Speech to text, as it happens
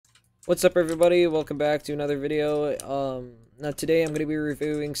What's up, everybody? Welcome back to another video. Now today I'm going to be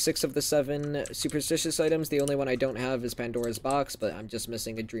reviewing 6 of the 7 superstitious items. The only one I don't have is Pandora's Box, but I'm just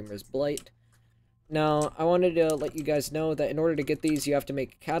missing a Dreamer's Blight. Now, I wanted to let you guys know that in order to get these, you have to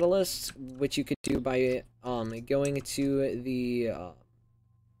make catalysts, which you could do by going to the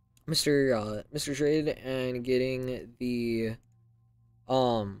Mr. Trade and getting the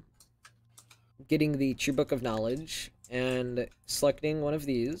True Book of Knowledge and selecting one of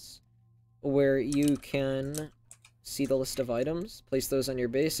these, where you can see the list of items, place those on your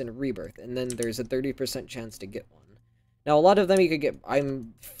base, and rebirth, and then there's a 30% chance to get one. Now, a lot of them you could get,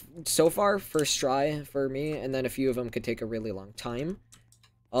 so far, first try for me, and then a few of them could take a really long time.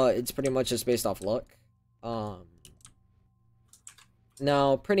 It's pretty much just based off luck.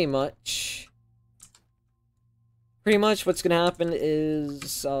 Now, pretty much what's gonna happen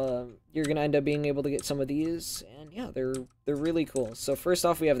is, you're gonna end up being able to get some of these, and yeah, they're really cool. So first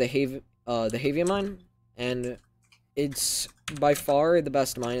off, we have the Havia mine, and it's by far the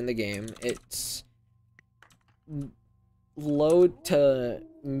best mine in the game. It's low to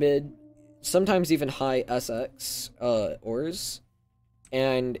mid, sometimes even high SX ores,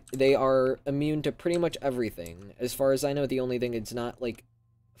 and they are immune to pretty much everything. As far as I know, the only thing it's not like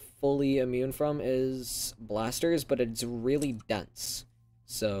fully immune from is blasters, but it's really dense,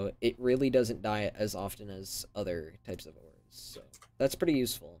 so it really doesn't die as often as other types of ores. So that's pretty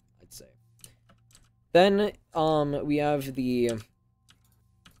useful, I'd say. Then we have the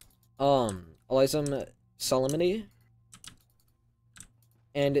Elysium Solemnity,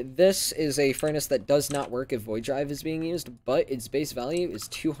 and this is a furnace that does not work if Void Drive is being used, but its base value is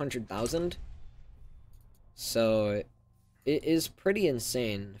 200,000. So it is pretty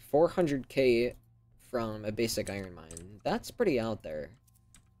insane. 400k from a basic iron mine. That's pretty out there.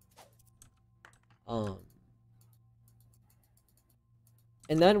 And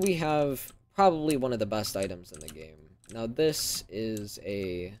then we have probably one of the best items in the game. Now this is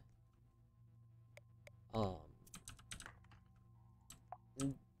a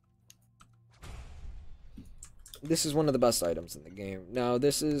this is one of the best items in the game. Now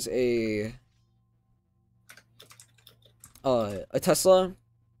this is a Tesla.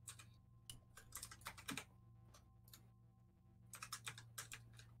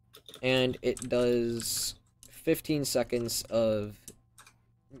 And it does 15 seconds of...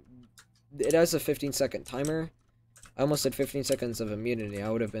 It has a 15-second timer. I almost said 15 seconds of immunity. I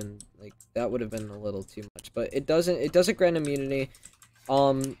would have been, like, that would have been a little too much. But it doesn't grant immunity.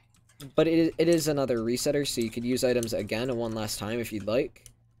 But it is another resetter, so you could use items again one last time if you'd like.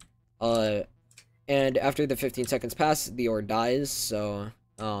 And after the 15 seconds pass, the ore dies, so,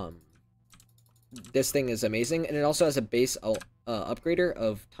 this thing is amazing. And it also has a base upgrader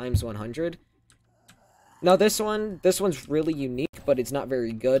of times 100. Now this one's really unique, but it's not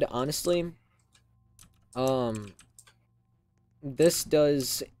very good, honestly. This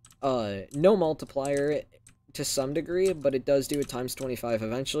does, no multiplier to some degree, but it does do a times 25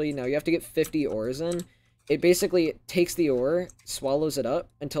 eventually. Now you have to get 50 ores in. It basically takes the ore, swallows it up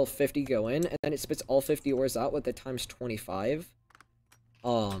until 50 go in, and then it spits all 50 ores out with the times 25.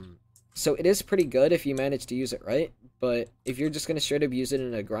 So it is pretty good if you manage to use it right, but if you're just going to straight up use it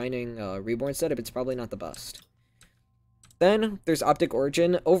in a grinding reborn setup, it's probably not the best. Then there's Optic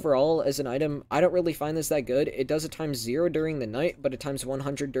Origin. Overall, as an item, I don't really find this that good. It does a times 0 during the night, but a times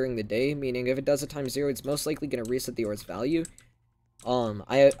 100 during the day, meaning if it does a times 0, it's most likely going to reset the ore's value.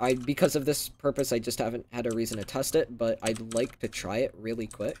 Because of this purpose, I just haven't had a reason to test it, but I'd like to try it really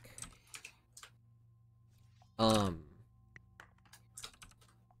quick.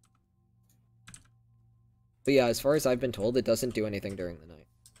 But yeah, as far as I've been told, it doesn't do anything during the night.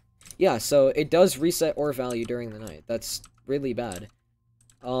 Yeah, so it does reset ore value during the night. That's really bad.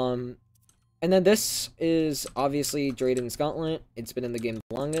 And then this is obviously Drayden's Gauntlet. It's been in the game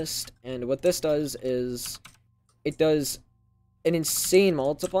the longest, and what this does is it does an insane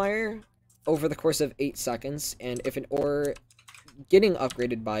multiplier over the course of 8 seconds, and if an ore getting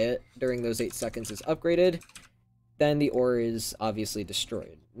upgraded by it during those 8 seconds is upgraded, then the ore is obviously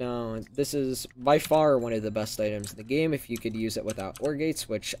destroyed. Now, this is by far one of the best items in the game if you could use it without ore gates,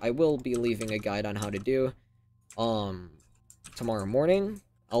 which I will be leaving a guide on how to do tomorrow morning.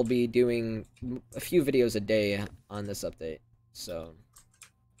 I'll be doing a few videos a day on this update, so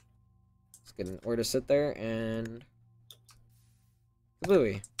let's get an ore to sit there, and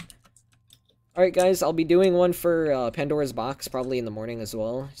kablooey. Alright guys, I'll be doing one for Pandora's Box probably in the morning as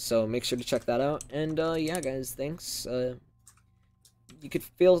well, so make sure to check that out. And yeah guys, thanks. You could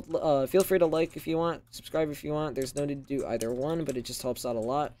feel free to like if you want, subscribe if you want. There's no need to do either one, but it just helps out a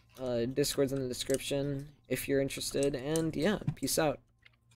lot. Discord's in the description if you're interested, and yeah, peace out.